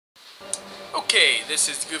Okay, this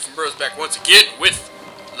is GoofingBros back once again with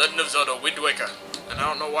Legend of Zelda Wind Waker. And I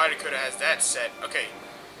don't know why Dakota has that set. Okay,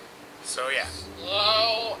 so yeah.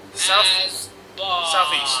 Slow Southeast. ball.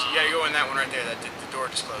 You gotta go in that one right there. That the door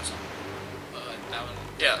just closed. That one?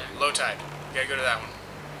 Yeah, low tide. You gotta go to that one.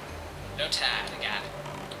 No tide, I got it.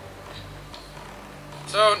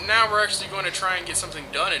 So now we're actually going to try and get something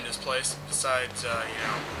done in this place besides, you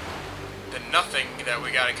know, the nothing that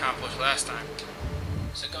we got accomplished last time.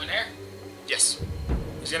 So going here? Yes.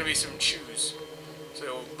 There's gonna be some Chus.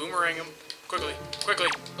 So boomerang him. Quickly. Quickly.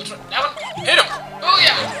 Which one? That one? Hit him! Oh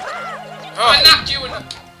yeah! Oh. I knocked you in the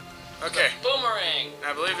Okay. boomerang.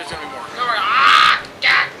 I believe there's gonna be more. Boomerang. Ah!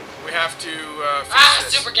 Gak! We have to, fix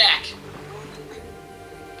this. Super gak!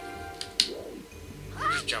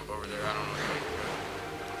 Just jump over there. I don't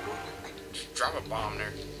know. Just drop a bomb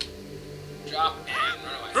there. Drop and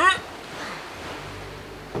run away.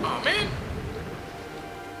 Oh man.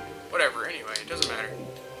 Whatever. Anyway, it doesn't matter.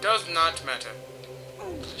 Does not matter.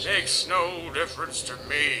 Makes no difference to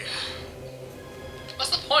me. What's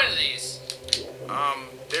the point of these?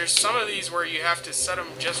 There's some of these where you have to set them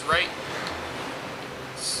just right.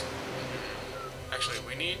 Actually,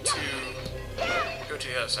 we need to go to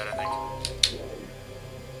the other side, I think.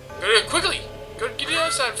 Go to quickly! Go get to the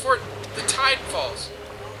other side before the tide falls.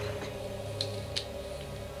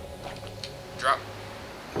 Drop.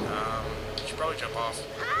 You should probably jump off.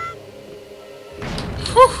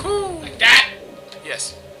 Woohoo! Like that?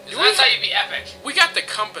 Yes. That's how you'd be epic. We got the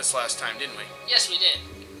compass last time, didn't we? Yes, we did.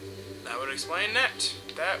 That would explain that.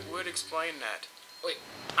 That would explain that. Wait,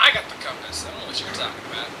 I got the compass. I don't know what you're talking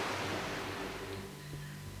about.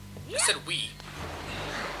 I said we.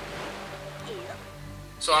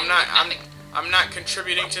 So I'm not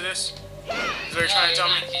contributing to this? Is what you're trying to tell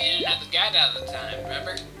me? You didn't have the guide out of the time,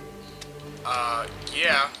 remember?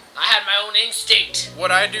 Yeah. I had my own instinct.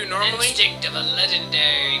 What I do normally? Instinct of a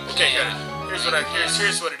legendary Okay, player. good.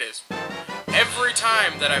 Here's what it is. Every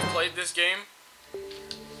time that I've played this game,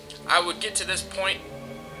 I would get to this point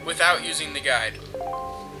without using the guide.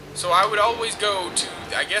 So I would always go to,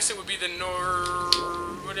 I guess it would be the north.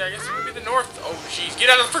 Oh, jeez, get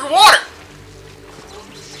out of the freaking water!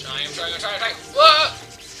 I'm trying. Whoa!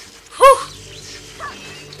 Whew!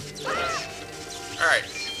 Alright.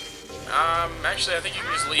 Actually, I think you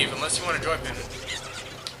can just leave unless you want to join in.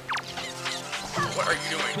 What are you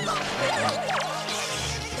doing?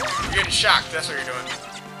 You're getting shocked, that's what you're doing.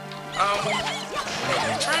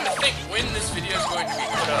 I'm trying to think when this video is going to be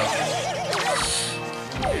put up.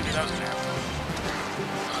 I knew that was gonna happen.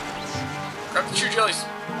 Grab the true jellies.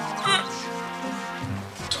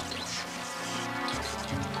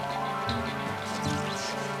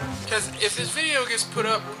 Because if this video gets put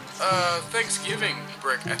up, Thanksgiving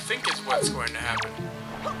break, I think is what's going to happen.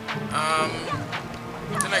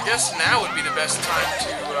 Then I guess now would be the best time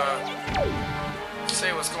to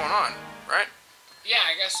say what's going on, right? Yeah,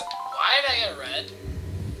 I guess. Why did I get red?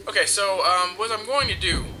 Okay, so what I'm going to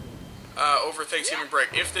do over Thanksgiving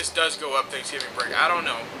break, if this does go up Thanksgiving break, I don't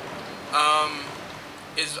know,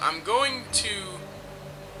 is I'm going to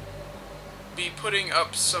be putting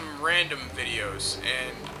up some random videos,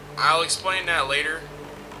 and I'll explain that later,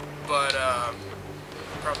 but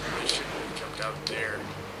probably shouldn't have jumped out there.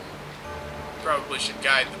 Probably should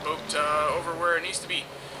guide the boat over where it needs to be.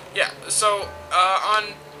 Yeah, so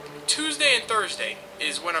on Tuesday and Thursday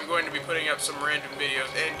is when I'm going to be putting up some random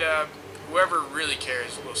videos, and whoever really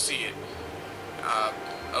cares will see it.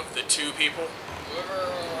 Of the two people.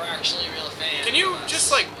 Whoever are actually real fans. Can you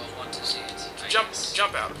just like will want to see it.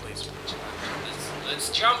 jump out, please? Let's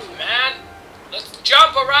jump, man. Let's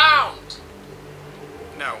jump around.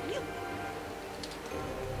 No.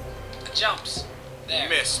 The jumps. There.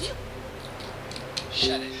 Missed.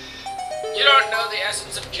 Shut it. You don't know the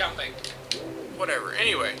essence of jumping. Whatever.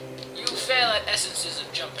 Anyway. You fail at essences of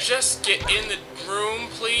jumping. Just get in the room,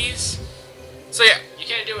 please. So yeah. You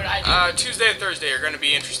can't do what I do. Tuesday and Thursday are going to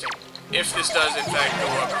be interesting. If this does in fact go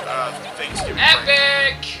up Thanksgiving break.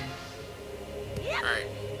 Epic! Alright.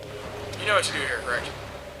 You know what to do here, correct?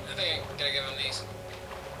 I think I gotta give them these.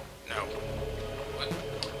 No. What?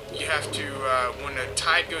 You have to, when the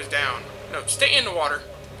tide goes down. No, stay in the water.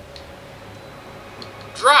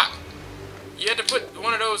 Drop! You had to put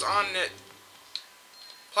one of those on the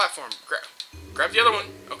platform. Grab the other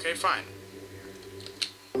one. Okay, fine.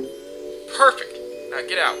 Perfect. Now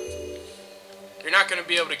get out. You're not going to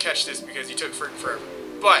be able to catch this because you took freaking forever.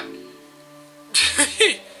 But,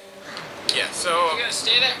 yeah, so You gonna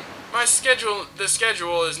stay there? the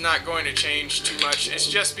schedule is not going to change too much. It's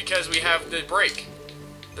just because we have the break.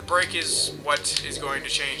 The break is what is going to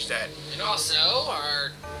change that. And also,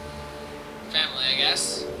 our family, I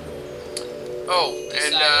guess. Oh, decided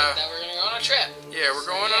and that we're gonna go on a trip. yeah, we're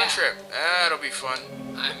going on a trip. That'll be fun.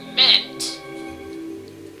 I meant.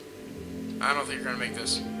 I don't think you're gonna make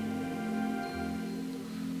this.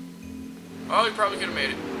 Oh, you probably could have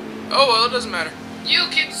made it. Oh well, it doesn't matter. You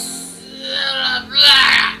can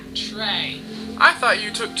Trey. I thought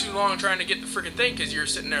you took too long trying to get the freaking thing because you were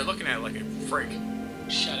sitting there looking at it like a freak.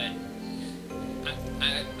 Shut it.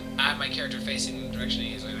 I have my character facing the direction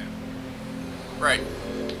he is right now. Right.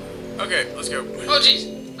 Okay, let's go. Oh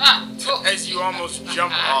jeez. Oh. As you almost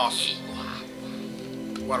jump off.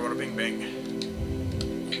 Wada wada bing bang.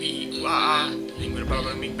 Bing bada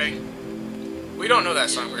bada bing bang. We don't know that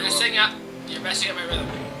song very well. You're messing up my rhythm.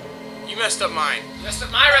 You messed up mine. You messed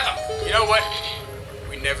up my rhythm. You know what?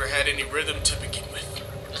 We never had any rhythm to begin with.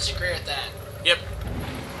 Let's agree with that. Yep.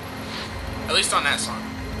 At least on that song.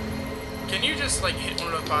 Can you just like hit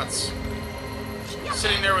one of the pots?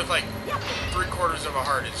 Sitting there with like 3/4 of a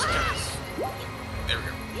heart is kind of... There we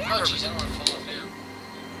go. Oh jeez, I don't want to fall off now.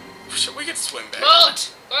 We could swim back.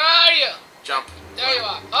 Boat! Where are you? Jump. There you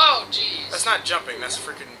are. Oh jeez. That's not jumping, that's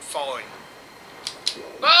freaking falling.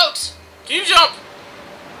 Boat! Can you jump?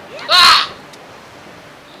 Ah!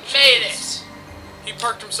 Made it. He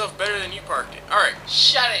parked himself better than you parked it. Alright.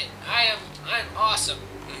 Shut it. I'm awesome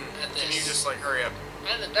at this. Can you just like hurry up?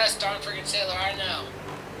 I'm the best darn friggin' sailor I know.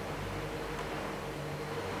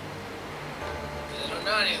 I don't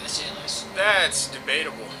know any of the sailors. That's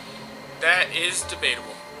debatable. That is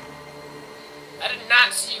debatable. I did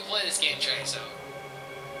not see you play this game, Trey, so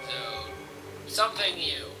something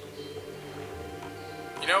new.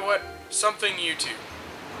 You know what? Something you too.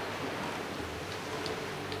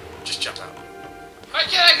 Just jump out. Why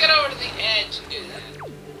can't I get over to the edge and do that?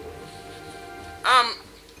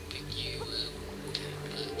 Pick you up,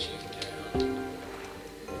 put you down.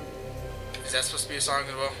 Is that supposed to be a song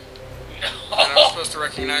as well? No. That I'm supposed to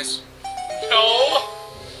recognize? No.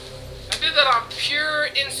 I did that on pure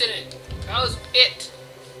incident. That was it.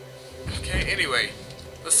 Okay, anyway.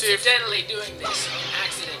 Let's see if... Accidentally doing this on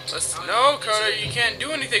accident. No, Coda, you can't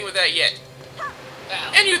do anything with that yet. Well,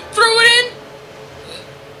 And you threw it in?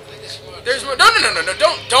 There's more... No,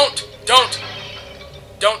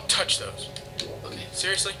 don't touch those. Okay.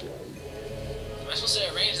 Seriously? Am I supposed to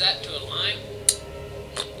arrange that into a line?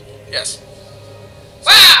 Yes.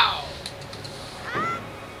 Wow!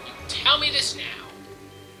 Tell me this now.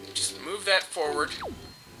 Just move that forward.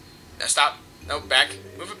 Now stop. No, back.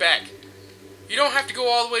 Move it back. You don't have to go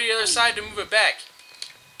all the way to the other side to move it back.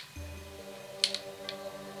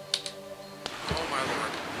 Oh my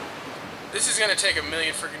lord. This is gonna take a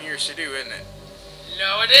million freaking years to do, isn't it?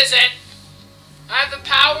 No, it isn't. I have the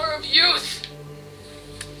power of youth.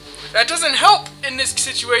 That doesn't help in this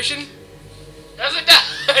situation. Yes, it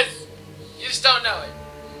does. You just don't know it.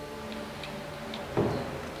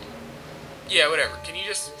 Yeah, whatever. Can you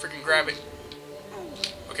just freaking grab it?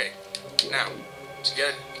 Okay. Now, you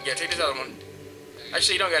gotta take this other one.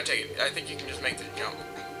 Actually, you don't gotta take it. I think you can just make the jump.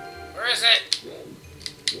 Where is it?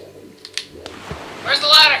 Where's the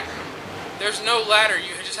ladder? There's no ladder.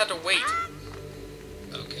 You just have to wait.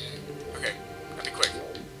 Okay. Okay. That'd be quick.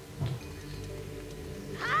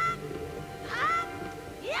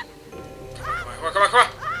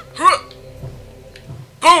 Come on.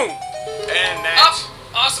 Boom! And that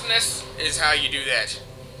awesomeness is how you do that.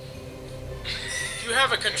 You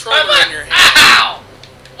have a controller in your hand. Ow!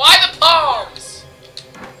 Why the palms?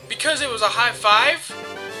 Because it was a high five?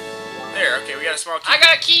 There, okay, we got a small key. I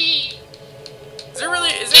got a key! Is there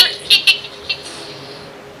really, okay,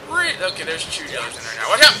 there's two dealers in there now.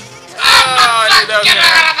 Watch out! Oh, I knew that was gonna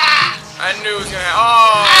happen. I knew it was gonna happen.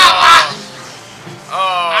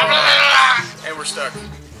 Oh. And we're stuck.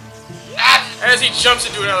 As he jumps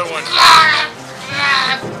into another one.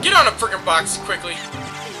 Get on a freaking box quickly.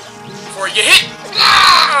 Before you get hit.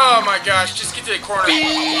 Oh my gosh, just get to the corner.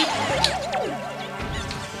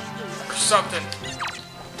 Or something.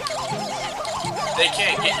 They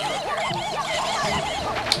can't get you up there.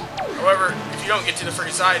 However, if you don't get to the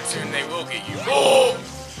freaking side soon, they will get you. Oh!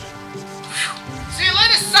 See you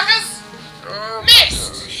later, suckers!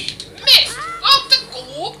 Missed! Off the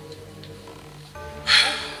goal!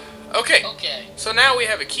 Okay. Okay. So now we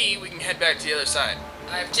have a key, we can head back to the other side.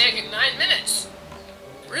 I've taken 9 minutes.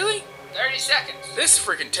 Really? 30 seconds. This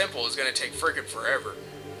freaking temple is gonna take freaking forever.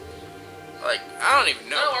 Like, I don't even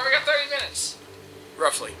know. No, we got 30 minutes.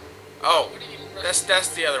 Roughly. Oh, What do you mean, roughly? that's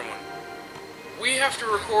the other one. We have to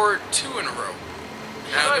record 2 in a row.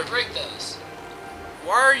 How do I break those?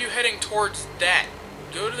 Why are you heading towards that?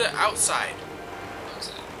 Go to the outside.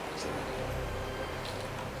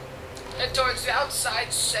 Head towards the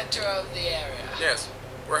outside center of the area. Yes.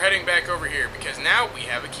 We're heading back over here because now we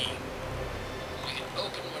have a key.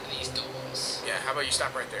 open one of these doors. Yeah, how about you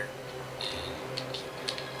stop right there?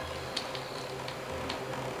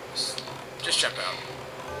 Just jump out.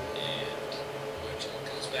 And which one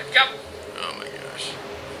goes back up? Oh my gosh.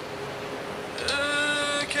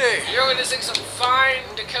 Okay. You're witnessing some fine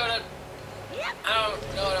Dakota. I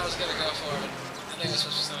don't know what I was gonna go for, but I think it was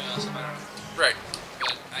supposed to be something else. I don't know. Right.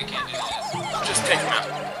 But I can't do that. Just take him out.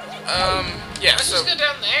 Yeah, Let's so... just go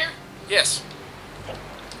down there. Yes.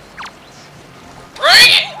 Bring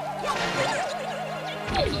it!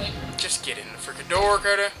 Hopefully. Just get in the freaking door,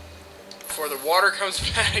 Coda. Before the water comes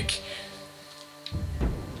back.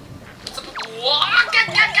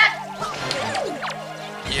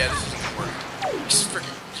 Yeah, this isn't gonna work. Just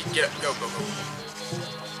freaking get up. Go, go, go.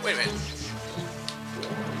 Wait a minute.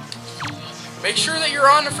 Make sure that you're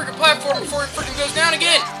on the freaking platform before it freaking goes down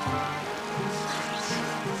again.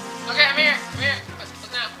 Okay, I'm here. I'm here.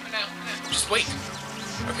 What now? What now? Just wait.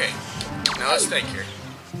 Okay. Now let's think here.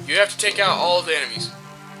 You have to take out all of the enemies.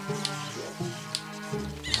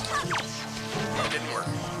 It didn't work.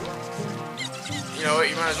 You know what?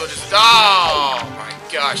 You might as well just... Oh my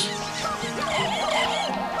gosh.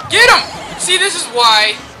 Get him! See, this is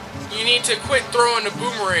why you need to quit throwing the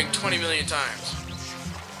boomerang 20 million times.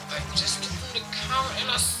 I just get them to come in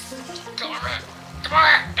us. Come over here. Come over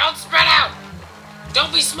here. Don't spread out.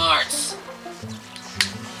 Don't be smarts.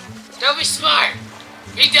 Don't be smart.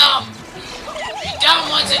 Be dumb. Be dumb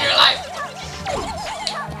once in your life.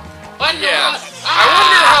 What in the Yeah. world? I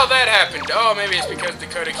wonder how that happened. Oh, maybe it's because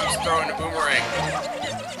Dakota keeps throwing the boomerang.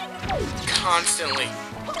 Constantly.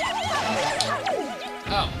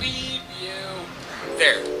 Oh, beep you.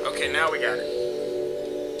 There. Okay, now we got it.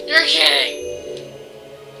 You're kidding.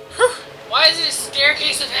 Whew. Why is it a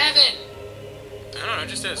staircase of heaven? I don't know, it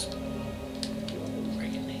just is.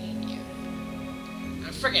 Freaking hate you. I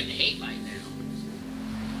freaking hate light now.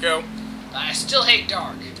 Go. But I still hate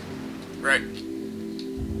dark. Right.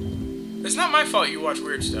 It's not my fault you watch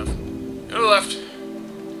weird stuff. Go to the left.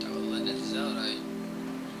 Don't let it Zelda.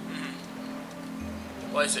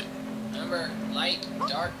 Place it. Remember, light,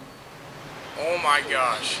 dark. Oh my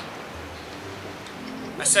gosh.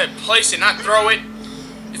 I said place it, not throw it.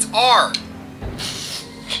 It's R.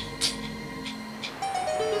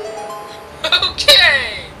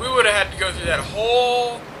 Okay! We would have had to go through that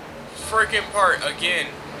whole freaking part again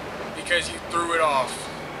because you threw it off.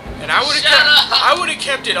 And I would have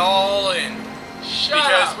kept it all in. Shut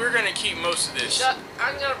because up. we're gonna keep most of this.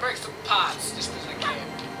 I'm gonna break some pots just because I can.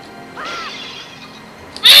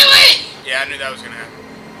 Really? Yeah, I knew that was gonna happen.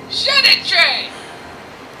 Shut it, Trey!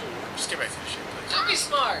 Just get back to the ship, please. Don't be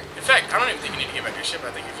smart. In fact, I don't even think you need to get back to the ship.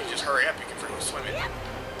 I think if you just hurry up, you can freaking swim in.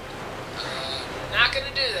 Not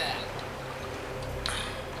gonna do that.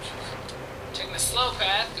 Taking the slow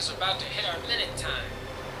path because we're about to hit our minute time.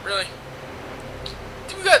 Really?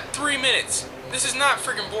 Dude, we got 3 minutes. This is not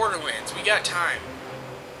freaking Borderlands. We got time.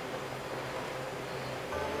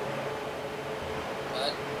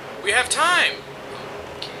 What? We have time.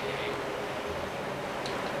 Okay.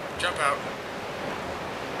 Jump out.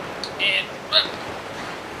 And...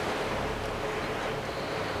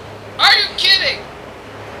 Are you kidding?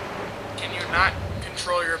 Can you not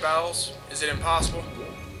control your bowels? Is it impossible?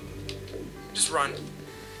 Just run. I'm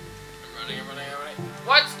running.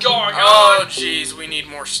 What's going Oh, on? jeez, we need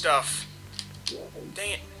more stuff.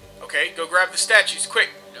 Dang it. Okay, go grab the statues, quick.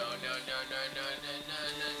 No.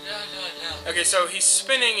 Okay, so he's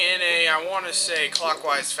spinning in a, I want to say,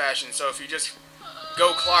 clockwise fashion. So if you just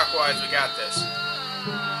go clockwise, we got this.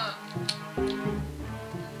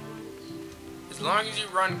 As long as you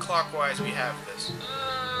run clockwise, we have this.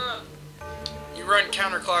 You run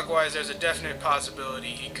counterclockwise, there's a definite possibility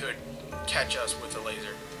he could catch us with a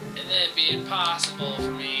laser. And then it'd be impossible for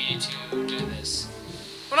me to do this.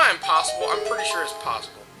 Well, not impossible. I'm pretty sure it's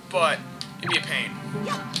possible. But it'd be a pain.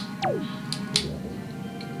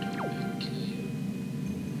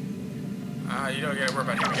 You don't gotta worry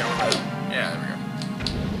about him. You gotta worry about him. Yeah, there we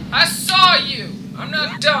go. I saw you! I'm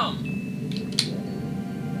not dumb.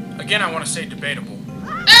 Again, I want to say debatable.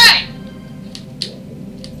 Hey!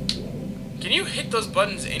 Can you hit those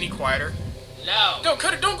buttons any quieter? No. Don't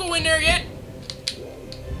go in there yet.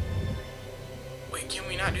 Wait, can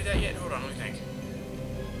we not do that yet? Hold on, let me think.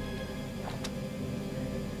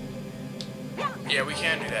 Yeah, we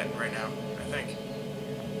can do that right now, I think.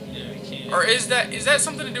 Yeah, we can. Or is that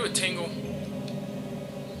something to do with Tingle?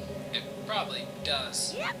 It probably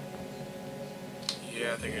does.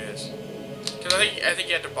 Yeah, I think it is. Because I think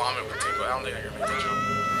you had to bomb it with Tingle. I don't think I'm gonna make that jump.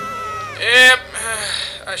 Yep.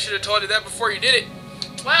 I should have told you that before you did it.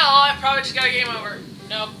 Well, I probably just got a game over.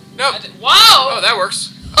 Nope. Nope. Whoa! Oh, that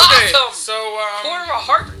works. Okay, Awesome! so, Quarter of a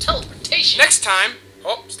heart for teleportation. shit. Next time...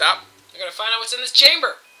 Oh, stop. I'm gonna find out what's in this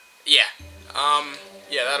chamber. Yeah.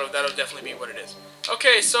 Yeah, that'll definitely be what it is.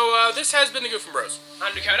 Okay, so, this has been the GoofingBros.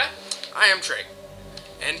 I'm Dakota. I am Trey.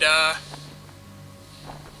 And,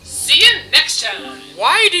 See you next time.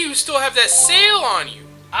 why do you still have that sail on you?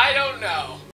 I don't know.